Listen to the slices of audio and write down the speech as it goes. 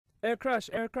Air crash,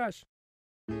 air crash.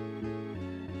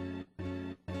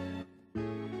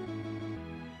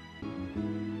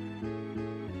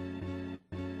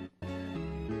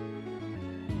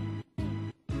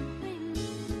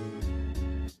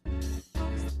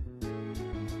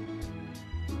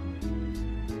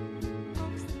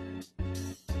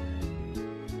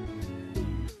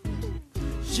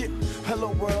 Yeah.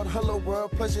 Hello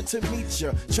world, pleasure to meet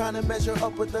ya. Trying to measure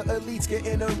up with the elites,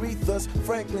 getting urethras.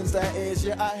 Franklin's that is,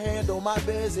 yeah, I handle my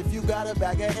biz. If you got a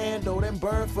bag of ando, then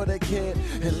burn for the kid.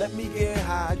 And let me get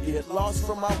high, get lost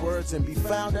from my words and be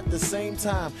found at the same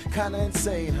time. Kinda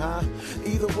insane, huh?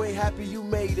 Either way, happy you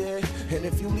made it. And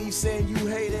if you leave saying you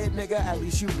hate it, nigga, at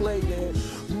least you played it.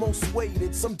 Most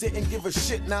waited, some didn't give a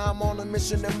shit. Now I'm on a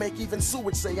mission to make even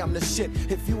sewage say I'm the shit.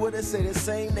 If you would've said the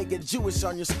same, they get Jewish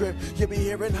on your script. You'll be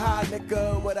hearing high,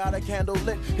 nigga, without a candle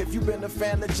lit. If you been a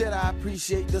fan legit, I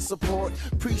appreciate the support.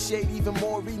 Appreciate even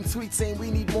more reading tweets saying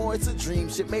we need more. It's a dream,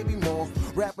 shit, maybe more.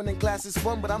 Rapping in class is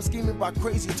fun, but I'm scheming by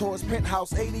crazy tours.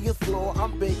 Penthouse, 80th floor,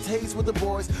 I'm baked haze with the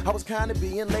boys. I was kinda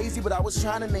being lazy, but I was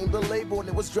trying to name the label and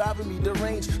it was driving me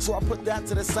deranged. So I put that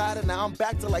to the side and now I'm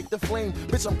back to like the flame.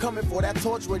 Bitch, I'm coming for that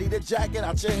torch, ready to jack it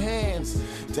out your hands.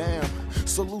 Damn,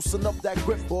 so loosen up that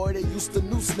grip, boy. They used to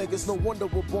noose niggas, no wonder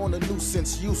we're born a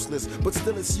nuisance. Useless, but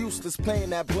still it's useless playing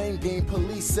that blame game.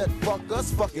 Police said fuck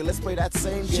us, fuck it, let's play that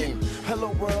same game.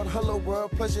 Hello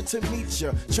world, pleasure to meet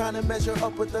ya. Trying to measure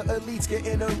up with the elites,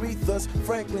 getting urethras.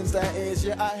 Franklin's that is,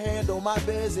 yeah, I handle my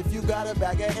biz. If you got a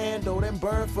bag of ando, then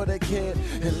burn for the kid.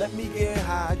 And let me get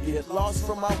high, get lost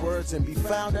from my words and be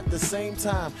found at the same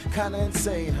time. Kinda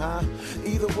insane, huh?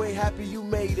 Either way, happy you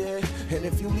made it. And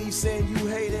if you leave saying you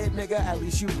hate it, nigga, at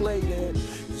least you played it.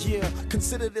 Yeah,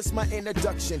 consider this my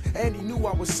introduction. And he knew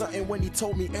I was something when he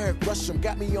told me Erick rush him.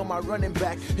 Got me on my running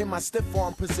back in my stiff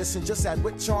arm position. Just had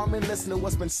wit charm and listen to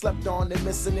what's been slept on and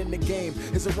missing in the game.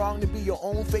 Is it wrong to be your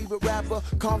own favorite rapper?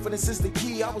 Confidence is the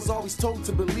key, I was always told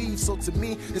to believe. So to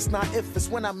me, it's not if, it's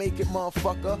when I make it,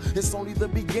 motherfucker. It's only the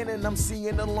beginning, I'm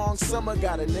seeing a long summer.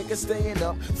 Got a nigga staying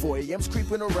up, 4 a.m.'s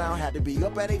creeping around. Had to be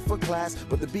up at 8 for class,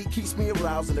 but the beat keeps me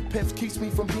aroused. And the pimp keeps me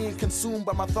from being consumed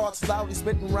by my thoughts, loudly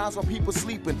spitting rhymes while people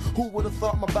sleeping. Who would've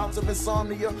thought my bouts of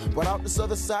insomnia brought out this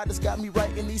other side that's got me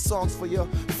writing these songs for you.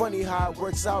 Funny how it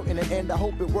works out in the end, I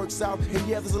hope it works out. And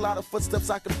yeah, there's a lot of footsteps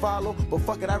I could follow, but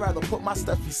fuck it, I'd rather put my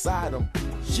stuff beside them.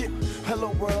 Yeah.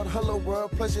 Hello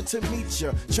world, pleasure to meet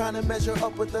ya. Trying to measure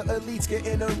up with the elites,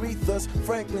 getting urethras.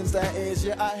 Franklin's that is,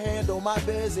 yeah, I handle my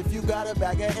biz. If you got a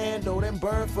bag of ando, then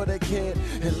burn for the kid.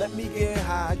 And let me get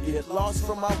high, get lost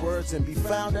from my words and be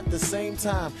found at the same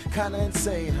time. Kinda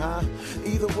insane, huh?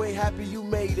 Either way, happy you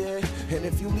made it. And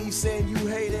if you leave saying you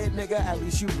hate it, nigga, at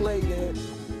least you played it.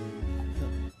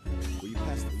 Well, you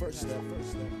passed the first step.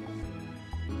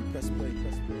 You press play.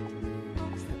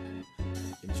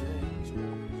 Enjoy.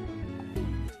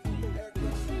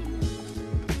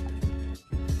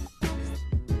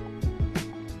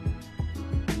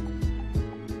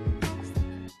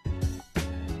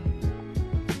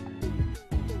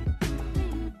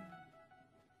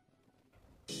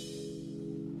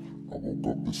 I woke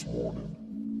up this morning,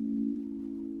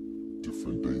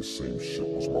 different day, same shit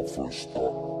was my first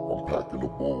thought. I'm packing a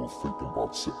bowl, thinking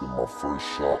about sipping my first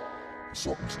shot.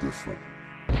 Something's different.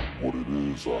 What it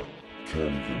is, I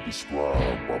can't even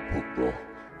describe. I put the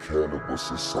cannabis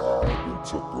aside and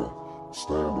took a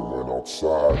stand and went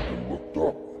outside and looked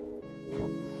up.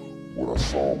 What I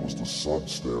saw was the sun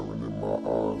staring in my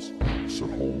eyes. I said,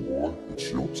 homeboy, it's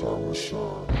your time to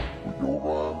shine. With your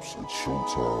rhymes, it's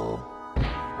showtime.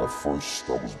 At first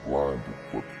I was blinded,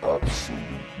 but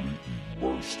absolutely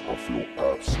immersed. I feel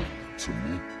absent to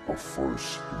me, but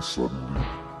first, and suddenly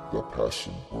that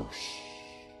passion bursts.